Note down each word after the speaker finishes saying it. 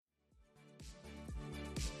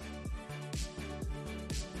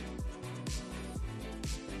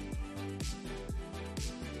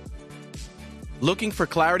Looking for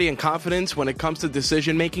clarity and confidence when it comes to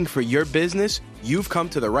decision making for your business? You've come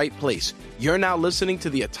to the right place. You're now listening to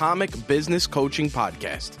the Atomic Business Coaching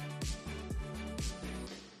Podcast.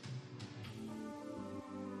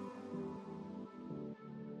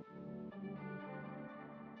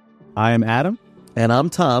 I am Adam. And I'm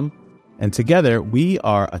Tom. And together we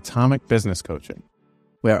are Atomic Business Coaching,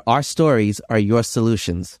 where our stories are your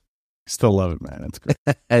solutions. Still love it, man. It's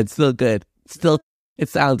great. It's still good. It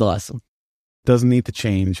sounds awesome. Doesn't need to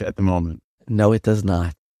change at the moment. No, it does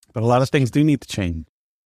not. But a lot of things do need to change.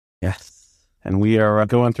 Yes. And we are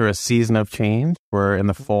going through a season of change. We're in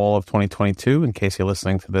the fall of 2022, in case you're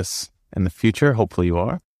listening to this in the future. Hopefully you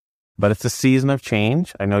are. But it's a season of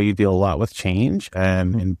change. I know you deal a lot with change.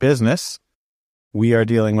 And in business, we are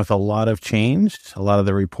dealing with a lot of change. A lot of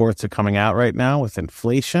the reports are coming out right now with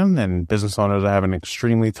inflation, and business owners are having an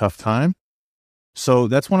extremely tough time. So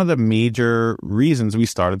that's one of the major reasons we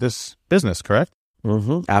started this business, correct?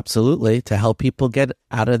 Mm-hmm. Absolutely. To help people get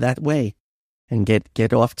out of that way and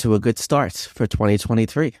get off to a good start for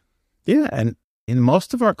 2023. Yeah. And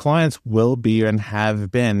most of our clients will be and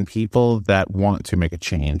have been people that want to make a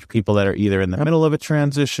change, people that are either in the middle of a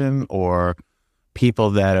transition or people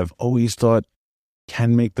that have always thought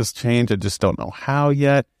can make this change and just don't know how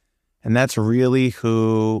yet. And that's really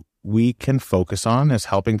who we can focus on, is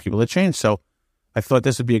helping people to change. So I thought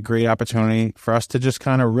this would be a great opportunity for us to just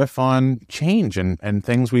kind of riff on change and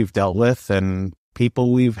things we've dealt with and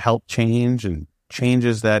people we've helped change and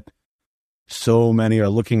changes that so many are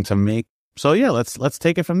looking to make. So yeah, let's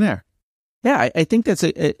take it from there. Yeah, I think that's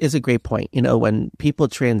is a great point. You know, when people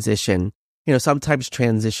transition, you know, sometimes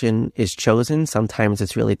transition is chosen. Sometimes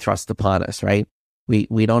it's really thrust upon us, right?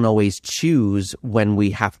 We don't always choose when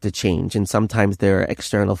we have to change. And sometimes there are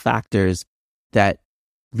external factors that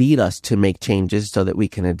lead us to make changes so that we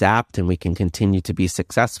can adapt and we can continue to be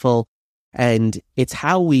successful. And it's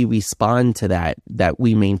how we respond to that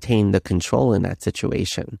we maintain the control in that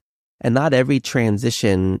situation. And not every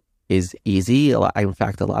transition is easy. In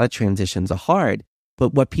fact, a lot of transitions are hard.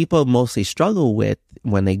 But what people mostly struggle with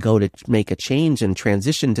when they go to make a change and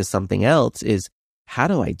transition to something else is, how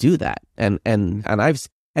do I do that? And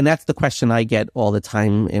that's the question I get all the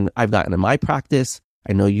time, and I've gotten in my practice.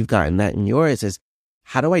 I know you've gotten that in yours, is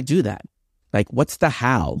how do I do that? Like, what's the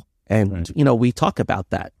how? And, right. You know, we talk about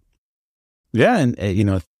that. Yeah. And, you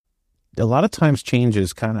know, a lot of times change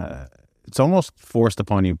is it's almost forced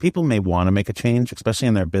upon you. People may want to make a change, especially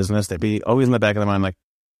in their business. They'd be always in the back of their mind, like,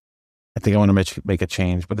 I think I want to make a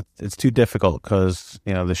change, but it's too difficult because,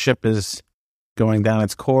 you know, the ship is going down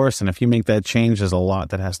its course. And if you make that change, there's a lot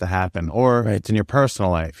that has to happen. Or It's in your personal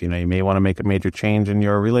life. You know, you may want to make a major change in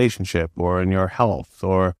your relationship or in your health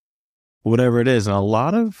or whatever it is. And a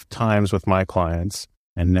lot of times with my clients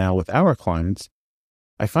and now with our clients,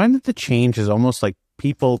 I find that the change is almost like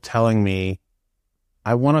people telling me,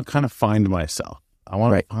 I want to kind of find myself. I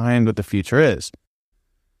want to find what the future is.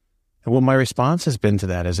 And what my response has been to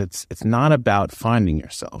that is it's not about finding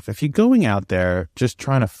yourself. If you're going out there just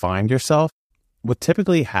trying to find yourself, what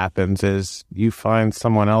typically happens is you find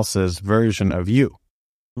someone else's version of you,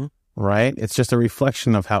 right? It's just a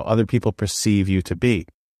reflection of how other people perceive you to be.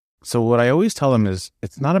 So what I always tell them is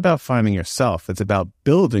it's not about finding yourself. It's about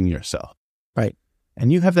building yourself. Right.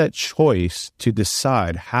 And you have that choice to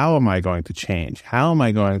decide, how am I going to change? How am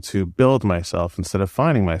I going to build myself instead of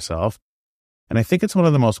finding myself? And I think it's one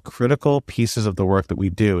of the most critical pieces of the work that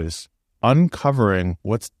we do is uncovering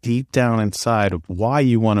what's deep down inside of why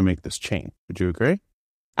you want to make this change. Would you agree?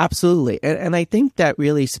 Absolutely. And I think that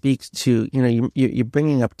really speaks to, you know, you're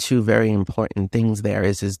bringing up two very important things there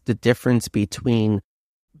is the difference between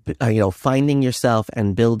finding yourself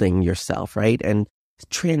and building yourself, right? And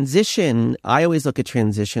transition, I always look at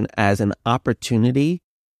transition as an opportunity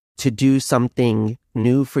to do something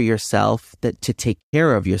new for yourself, to take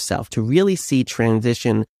care of yourself, to really see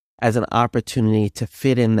transition as an opportunity to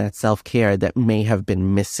fit in that self-care that may have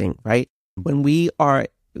been missing, right?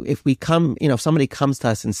 If somebody comes to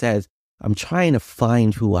us and says, I'm trying to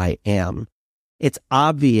find who I am, it's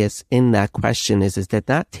obvious in that question is they're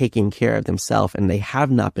not taking care of themselves and they have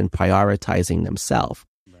not been prioritizing themselves.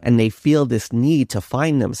 Right. And they feel this need to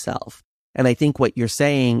find themselves. And I think what you're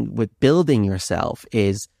saying with building yourself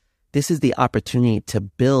is this is the opportunity to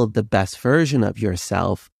build the best version of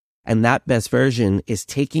yourself. And that best version is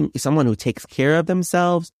taking someone who takes care of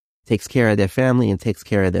themselves, takes care of their family, and takes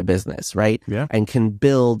care of their business, right? Yeah. And can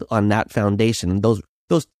build on that foundation. And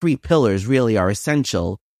those three pillars really are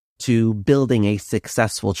essential to building a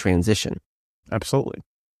successful transition. Absolutely.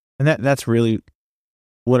 And that's really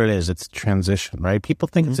what it is. It's transition, right? People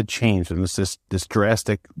think it's a change, and it's this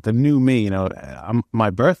drastic, the new me. My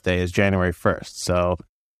birthday is January 1st, so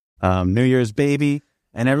New Year's baby,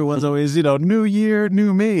 and everyone's always, New Year,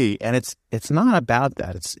 new me, and it's not about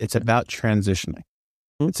that. It's about transitioning.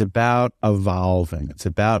 It's about evolving. It's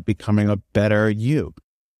about becoming a better you,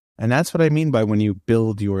 and that's what I mean by when you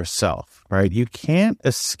build yourself, right? You can't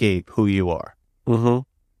escape who you are,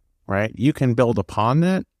 right? You can build upon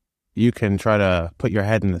that. You can try to put your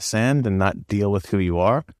head in the sand and not deal with who you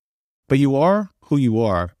are, but you are who you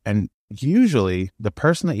are. And usually the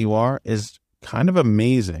person that you are is kind of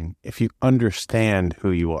amazing if you understand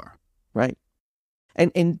who you are. Right.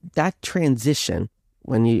 And that transition,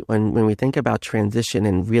 when we think about transition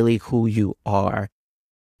and really who you are,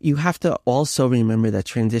 you have to also remember that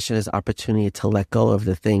transition is opportunity to let go of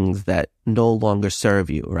the things that no longer serve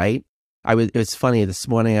you, right? It was funny, this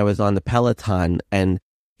morning I was on the Peloton and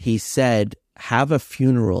he said, have a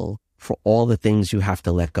funeral for all the things you have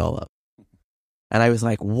to let go of. And I was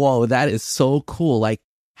like, whoa, that is so cool. Like,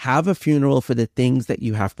 have a funeral for the things that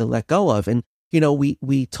you have to let go of. And,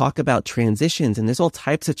 we talk about transitions, and there's all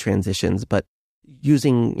types of transitions, but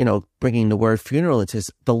using, bringing the word funeral, it's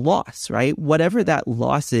just the loss, right? Whatever that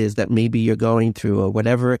loss is that maybe you're going through, or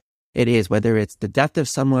whatever it is, whether it's the death of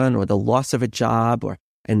someone or the loss of a job,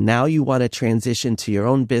 and now you want to transition to your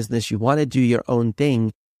own business, you want to do your own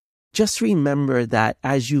thing. Just remember that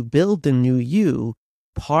as you build the new you,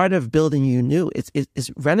 part of building you new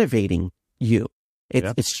is renovating you.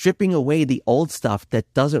 It's stripping away the old stuff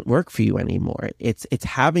that doesn't work for you anymore. It's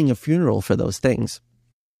having a funeral for those things.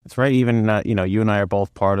 That's right. Even, you and I are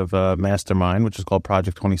both part of a mastermind, which is called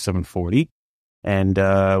Project 2740. And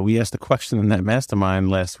we asked a question in that mastermind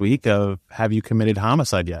last week of, have you committed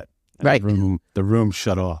homicide yet? And right. The room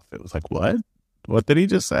shut off. It was like, what? What did he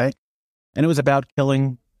just say? And it was about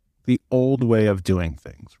killing the old way of doing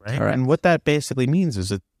things, right? Correct. And what that basically means is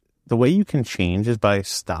that the way you can change is by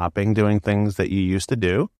stopping doing things that you used to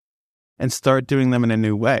do and start doing them in a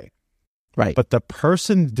new way. Right. But the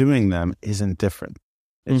person doing them isn't different.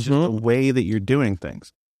 It's just the way that you're doing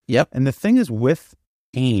things. Yep. And the thing is with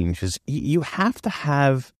change is you have to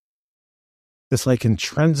have this like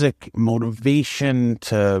intrinsic motivation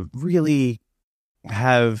to really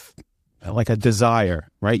have like a desire,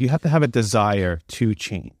 right? You have to have a desire to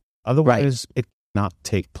change. Otherwise, it cannot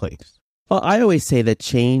take place. Well, I always say that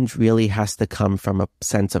change really has to come from a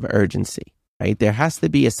sense of urgency, right? There has to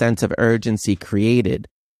be a sense of urgency created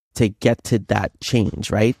to get to that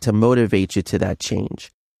change, right? To motivate you to that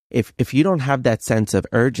change. If you don't have that sense of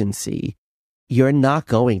urgency, you're not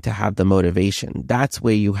going to have the motivation. That's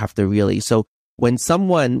where you have to really. So when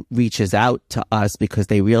someone reaches out to us because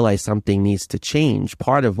they realize something needs to change,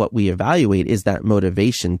 part of what we evaluate is that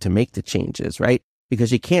motivation to make the changes, right?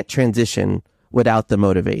 Because you can't transition without the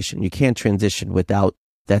motivation. You can't transition without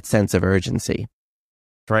that sense of urgency.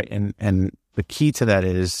 Right. And the key to that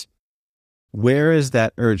is, where is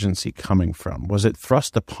that urgency coming from? Was it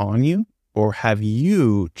thrust upon you, or have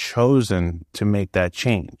you chosen to make that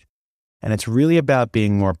change? And it's really about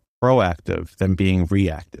being more proactive than being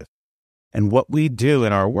reactive. And what we do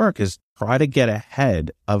in our work is try to get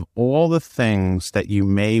ahead of all the things that you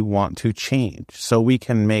may want to change so we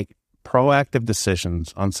can make proactive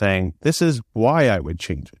decisions on saying, this is why I would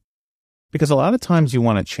change it. Because a lot of times you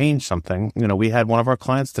want to change something. We had one of our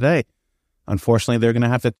clients today. Unfortunately, they're going to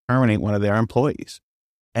have to terminate one of their employees.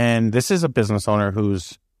 And this is a business owner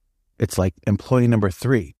it's like employee number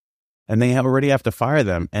 3. And they already have to fire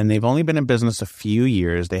them. And they've only been in business a few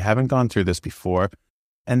years. They haven't gone through this before.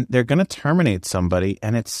 And they're going to terminate somebody.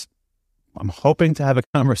 And I'm hoping to have a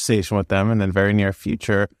conversation with them in the very near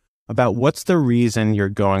future about what's the reason you're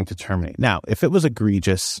going to terminate. Now, if it was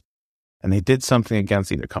egregious and they did something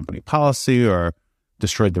against either company policy or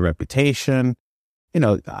destroyed the reputation,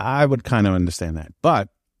 I would kind of understand that. But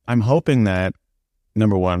I'm hoping that,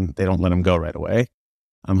 number one, they don't let him go right away.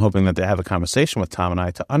 I'm hoping that they have a conversation with Tom and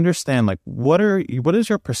I to understand, like, what is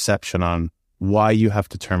your perception on why you have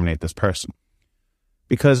to terminate this person?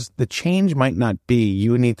 Because the change might not be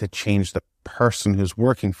you need to change the person who's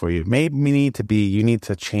working for you. It may need to be you need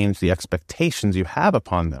to change the expectations you have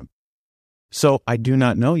upon them. So I do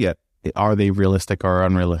not know yet, are they realistic or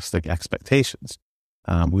unrealistic expectations?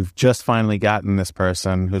 We've just finally gotten this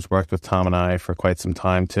person who's worked with Tom and I for quite some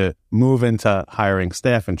time to move into hiring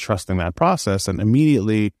staff and trusting that process, and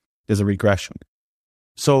immediately there's a regression.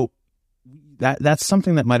 So that's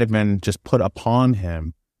something that might have been just put upon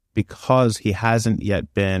him because he hasn't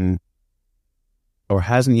yet been or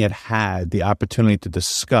hasn't yet had the opportunity to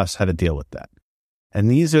discuss how to deal with that.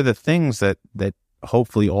 And these are the things that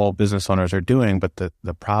hopefully all business owners are doing, but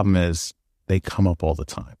the problem is they come up all the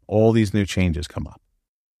time. All these new changes come up.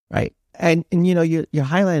 Right. And you're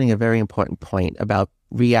highlighting a very important point about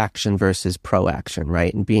reaction versus proaction,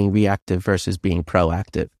 right? And being reactive versus being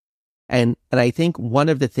proactive. And I think one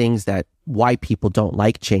of the things that why people don't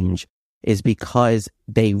like change is because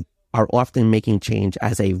they are often making change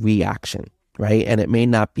as a reaction, right? And it may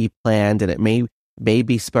not be planned, and it may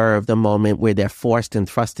be spur of the moment where they're forced and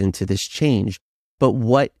thrust into this change. But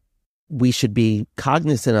what we should be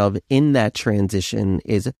cognizant of in that transition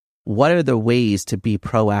is, what are the ways to be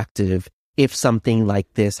proactive if something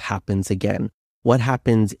like this happens again? What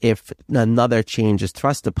happens if another change is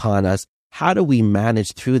thrust upon us? How do we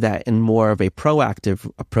manage through that in more of a proactive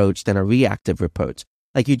approach than a reactive approach?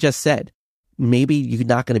 Like you just said, maybe you're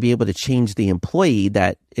not going to be able to change the employee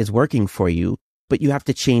that is working for you, but you have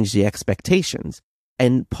to change the expectations.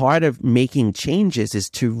 And part of making changes is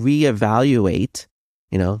to reevaluate.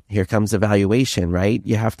 Here comes evaluation, right?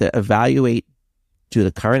 You have to evaluate, do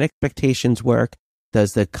the current expectations work?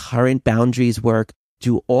 Does the current boundaries work?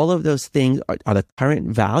 Do all of those things, are the current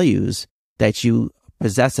values that you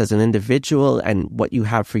possess as an individual and what you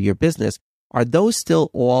have for your business, are those still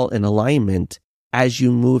all in alignment as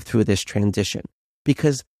you move through this transition?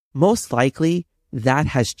 Because most likely that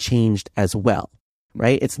has changed as well,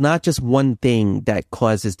 right? It's not just one thing that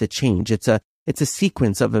causes the change. It's a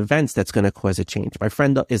sequence of events that's going to cause a change. My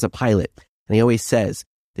friend is a pilot, and he always says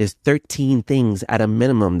there's 13 things at a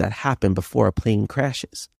minimum that happen before a plane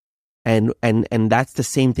crashes. And that's the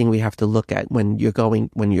same thing we have to look at when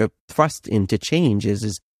you're thrust into change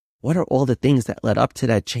is what are all the things that led up to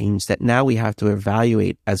that change that now we have to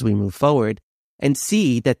evaluate as we move forward and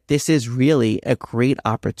see that this is really a great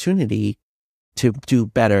opportunity to do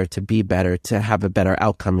better, to be better, to have a better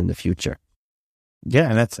outcome in the future. Yeah.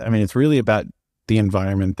 And it's really about the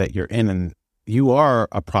environment that you're in, and you are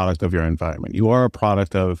a product of your environment. You are a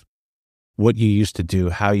product of what you used to do,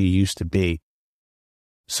 how you used to be.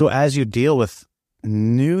 So as you deal with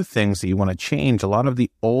new things that you want to change, a lot of the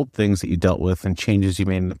old things that you dealt with and changes you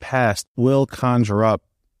made in the past will conjure up,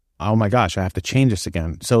 oh my gosh, I have to change this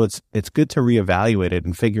again. So it's good to reevaluate it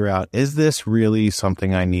and figure out, is this really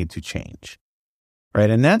something I need to change? Right.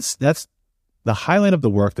 And that's the highlight of the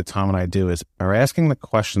work that Tom and I do are asking the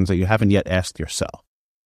questions that you haven't yet asked yourself.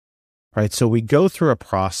 Right. So we go through a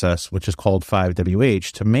process, which is called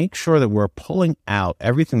 5WH, to make sure that we're pulling out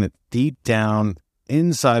everything that's deep down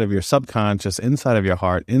inside of your subconscious, inside of your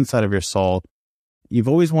heart, inside of your soul. You've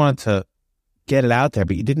always wanted to get it out there,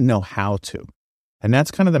 but you didn't know how to. And that's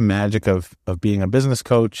kind of the magic of being a business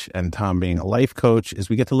coach and Tom being a life coach, is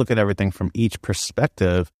we get to look at everything from each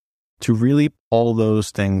perspective to really pull those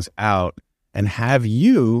things out and have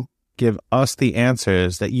you give us the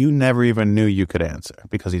answers that you never even knew you could answer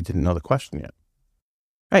because you didn't know the question yet.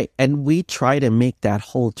 Right. And we try to make that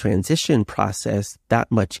whole transition process that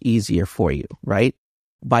much easier for you, right?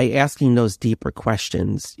 By asking those deeper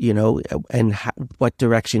questions, and what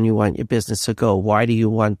direction you want your business to go. Why do you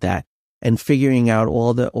want that? And figuring out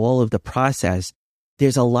all of the process.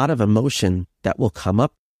 There's a lot of emotion that will come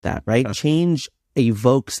up that, right? Okay. Change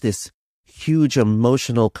evokes this huge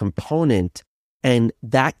emotional component, and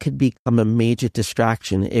that could become a major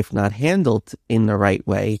distraction if not handled in the right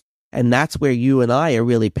way. And that's where you and I are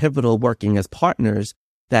really pivotal, working as partners,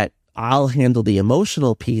 that I'll handle the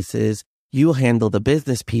emotional pieces, you'll handle the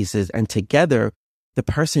business pieces, and together the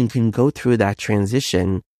person can go through that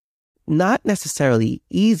transition, not necessarily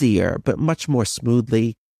easier, but much more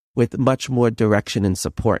smoothly, with much more direction and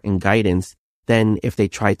support and guidance than if they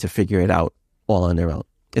tried to figure it out all on their own,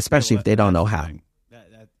 especially if they don't know how.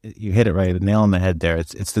 You hit it right, a nail on the head there.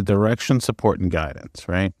 It's the direction, support, and guidance,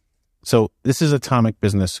 right? So this is Atomic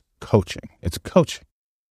Business Coaching. It's coaching,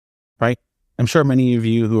 right? I'm sure many of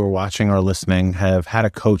you who are watching or listening have had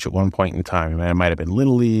a coach at one point in time. It might have been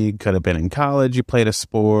Little League, could have been in college, you played a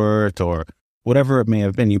sport, or whatever it may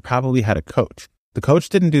have been. You probably had a coach. The coach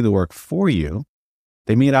didn't do the work for you.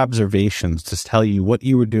 They made observations to tell you what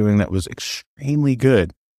you were doing that was extremely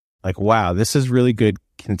good. Like, wow, this is really good.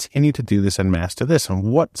 Continue to do this and master this. And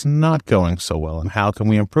what's not going so well, and how can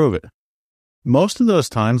we improve it? Most of those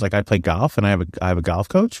times, like I play golf and I have a golf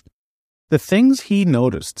coach, the things he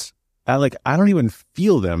noticed, I don't even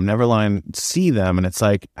feel them, never mind see them. And it's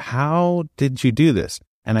like, how did you do this?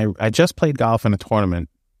 And I just played golf in a tournament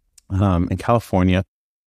in California.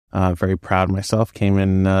 Very proud of myself. Came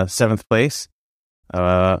in 7th place,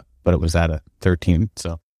 but it was at a 13.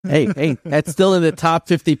 So hey, that's still in the top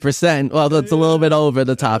 50%. Well, that's a little bit over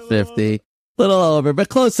the top 50. Little over, but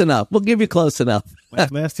close enough. We'll give you close enough.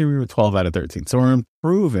 Last year we were 12 out of 13. So we're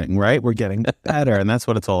improving, right? We're getting better, and that's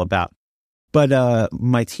what it's all about. But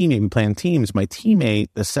my teammate, playing teams, my teammate,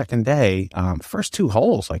 the second day, first 2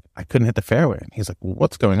 holes, like I couldn't hit the fairway. And he's like, well,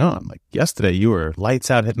 what's going on? Like yesterday you were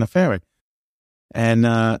lights out hitting the fairway. And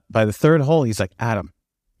by the 3rd hole, he's like, Adam,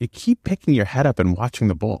 you keep picking your head up and watching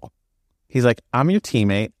the ball. He's like, I'm your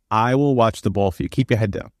teammate. I will watch the ball for you. Keep your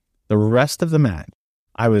head down. The rest of the match,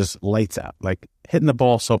 I was lights out, like hitting the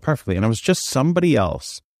ball so perfectly. And it was just somebody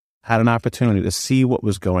else had an opportunity to see what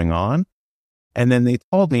was going on. And then they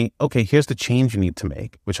told me, okay, here's the change you need to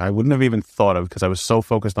make, which I wouldn't have even thought of because I was so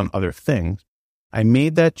focused on other things. I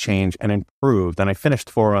made that change and improved, and I finished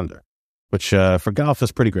 4 under, which for golf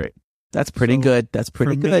is pretty great. That's pretty good. That's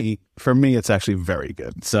pretty good. For me, it's actually very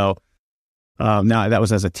good. So now that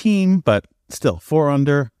was as a team, but still 4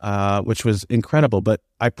 under, which was incredible. But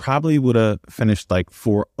I probably would have finished like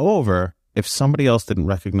 4 over if somebody else didn't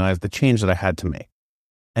recognize the change that I had to make.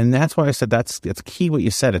 And that's why I said that's key what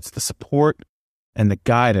you said. It's the support and the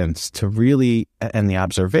guidance to really, and the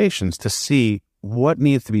observations to see what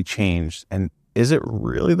needs to be changed. And is it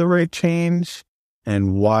really the right change?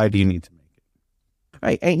 And why do you need to make it?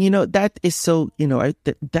 Right. And, that is so,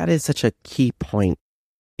 that is such a key point.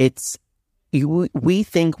 It's, we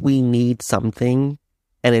think we need something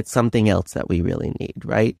and it's something else that we really need,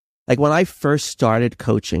 right? Like when I first started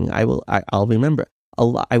coaching, I'll remember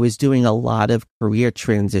I was doing a lot of career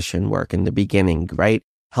transition work in the beginning, right?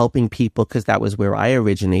 Helping people because that was where I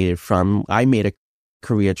originated from. I made a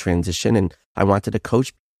career transition and I wanted to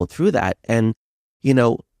coach people through that. And,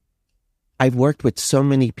 I've worked with so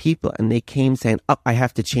many people and they came saying, oh, I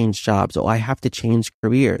have to change jobs or I have to change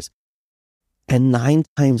careers. And 9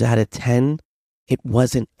 times out of 10, it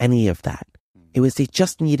wasn't any of that. It was they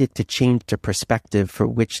just needed to change the perspective for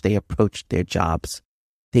which they approached their jobs.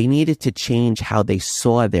 They needed to change how they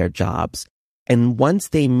saw their jobs. And once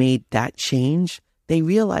they made that change, they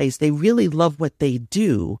realized they really love what they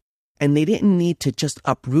do. And they didn't need to just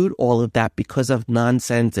uproot all of that because of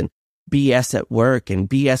nonsense and BS at work and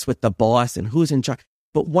BS with the boss and who's in charge.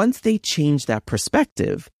 But once they changed that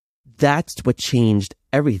perspective, that's what changed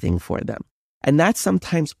everything for them. And that's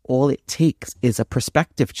sometimes all it takes is a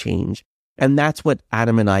perspective change. And that's what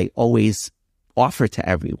Adam and I always offer to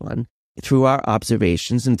everyone through our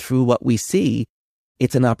observations and through what we see.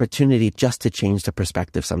 It's an opportunity just to change the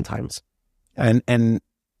perspective sometimes. And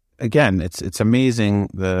again, it's amazing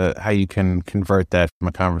how you can convert that from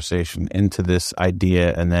a conversation into this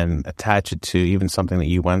idea and then attach it to even something that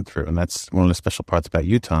you went through. And that's one of the special parts about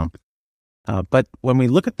you, Tom. But when we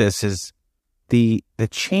look at this is the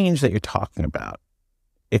change that you're talking about,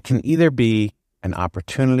 it can either be an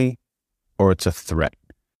opportunity or it's a threat.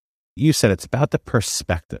 You said it's about the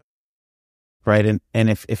perspective, right? And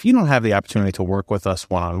if you don't have the opportunity to work with us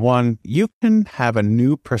one-on-one, you can have a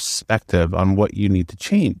new perspective on what you need to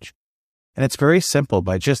change. And it's very simple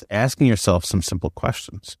by just asking yourself some simple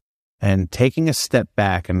questions and taking a step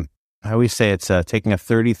back. And I always say it's taking a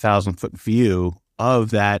 30,000-foot view of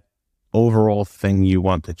that overall thing you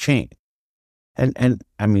want to change. And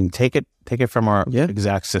I mean, take it from our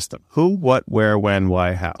exact system. Who, what, where, when,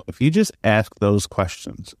 why, how. If you just ask those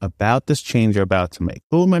questions about this change you're about to make,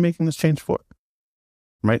 who am I making this change for?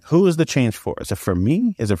 Right? Who is the change for? Is it for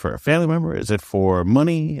me? Is it for a family member? Is it for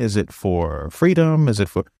money? Is it for freedom? Is it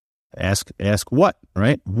for... Ask what,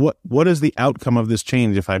 right? What is the outcome of this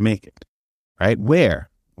change if I make it, right? Where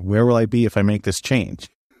will I be if I make this change?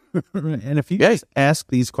 And if you guys ask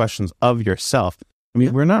these questions of yourself, I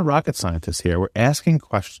mean, we're not rocket scientists here. We're asking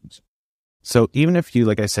questions. So even if you,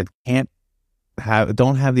 like I said, don't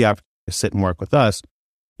have the opportunity to sit and work with us,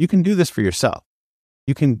 you can do this for yourself.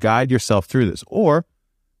 You can guide yourself through this, or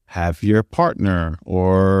have your partner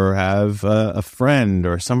or have a friend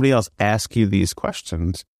or somebody else ask you these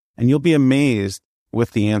questions. And you'll be amazed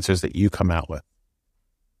with the answers that you come out with.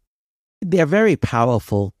 They're very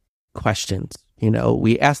powerful questions.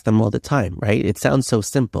 We ask them all the time, right? It sounds so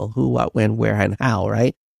simple. Who, what, when, where, and how,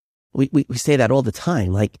 right? We say that all the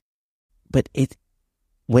time. But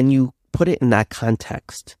when you put it in that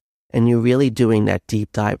context and you're really doing that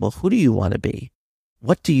deep dive, well, who do you want to be?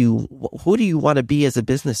 Who do you want to be as a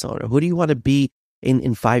business owner? Who do you want to be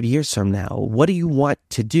in 5 years from now? What do you want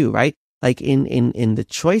to do, right? Like in the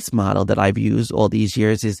choice model that I've used all these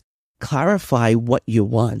years is clarify what you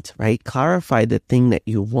want, right? Clarify the thing that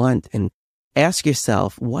you want and ask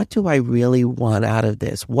yourself, what do I really want out of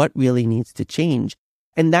this? What really needs to change?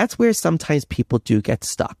 And that's where sometimes people do get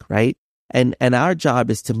stuck, right? And our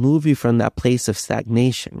job is to move you from that place of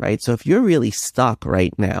stagnation, right? So if you're really stuck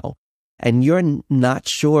right now and you're not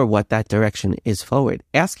sure what that direction is forward,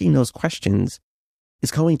 asking those questions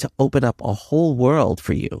is going to open up a whole world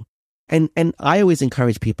for you. And I always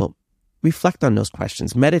encourage people, reflect on those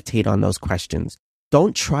questions, meditate on those questions.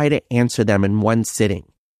 Don't try to answer them in one sitting.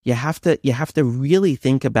 You have to really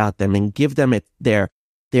think about them and give them their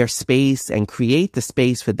space and create the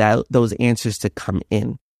space for those answers to come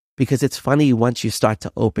in. Because it's funny, once you start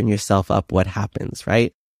to open yourself up, what happens,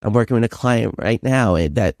 right? I'm working with a client right now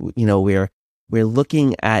that, we're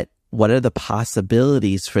looking at what are the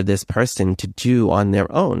possibilities for this person to do on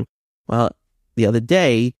their own. Well, the other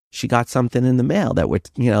day, she got something in the mail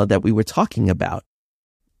that we were talking about.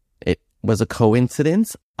 It was a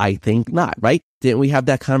coincidence? I think not, right? Didn't we have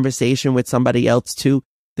that conversation with somebody else too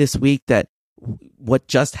this week that what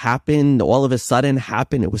just happened all of a sudden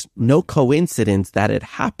happened? It was no coincidence that it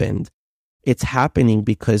happened. It's happening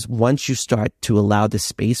because once you start to allow the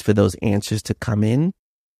space for those answers to come in,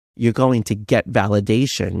 you're going to get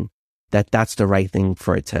validation that that's the right thing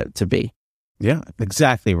for it to be. Yeah,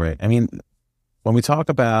 exactly right. I mean, when we talk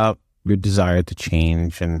about your desire to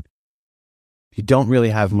change and you don't really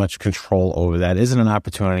have much control over that, is it an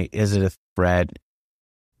opportunity? Is it a threat?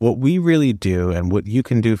 What we really do and what you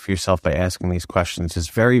can do for yourself by asking these questions is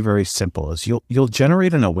very, very simple. Is you'll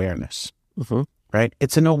generate an awareness, right?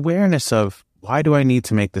 It's an awareness of, why do I need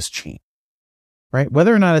to make this change, right?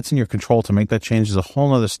 Whether or not it's in your control to make that change is a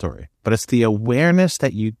whole other story. But it's the awareness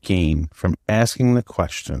that you gain from asking the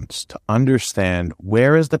questions to understand,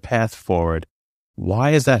 where is the path forward?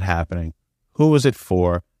 Why is that happening? Who is it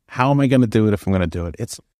for? How am I going to do it if I'm going to do it?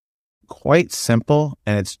 It's quite simple,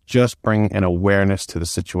 and it's just bringing an awareness to the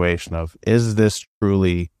situation of, is this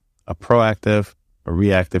truly a proactive or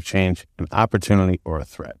reactive change, an opportunity or a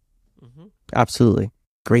threat? Absolutely.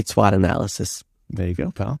 Great SWOT analysis. There you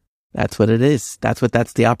go, pal. That's what it is. That's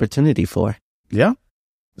the opportunity for. Yeah.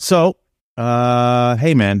 So,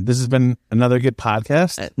 hey man, this has been another good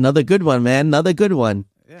podcast. Another good one, man. Another good one.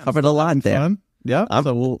 Yeah, covered a lot there. Fun. Yeah.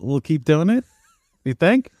 So we'll keep doing it. You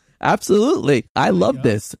think? Absolutely. I love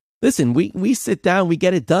this. Listen, we sit down, we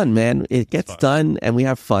get it done, man. It gets done and we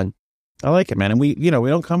have fun. I like it, man. And we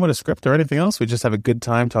don't come with a script or anything else. We just have a good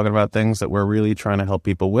time talking about things that we're really trying to help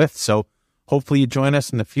people with. So hopefully you join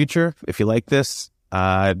us in the future. If you like this,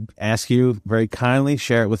 ask you very kindly,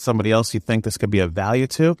 share it with somebody else you think this could be of value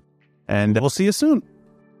to. And we'll see you soon.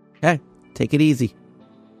 Okay. Take it easy.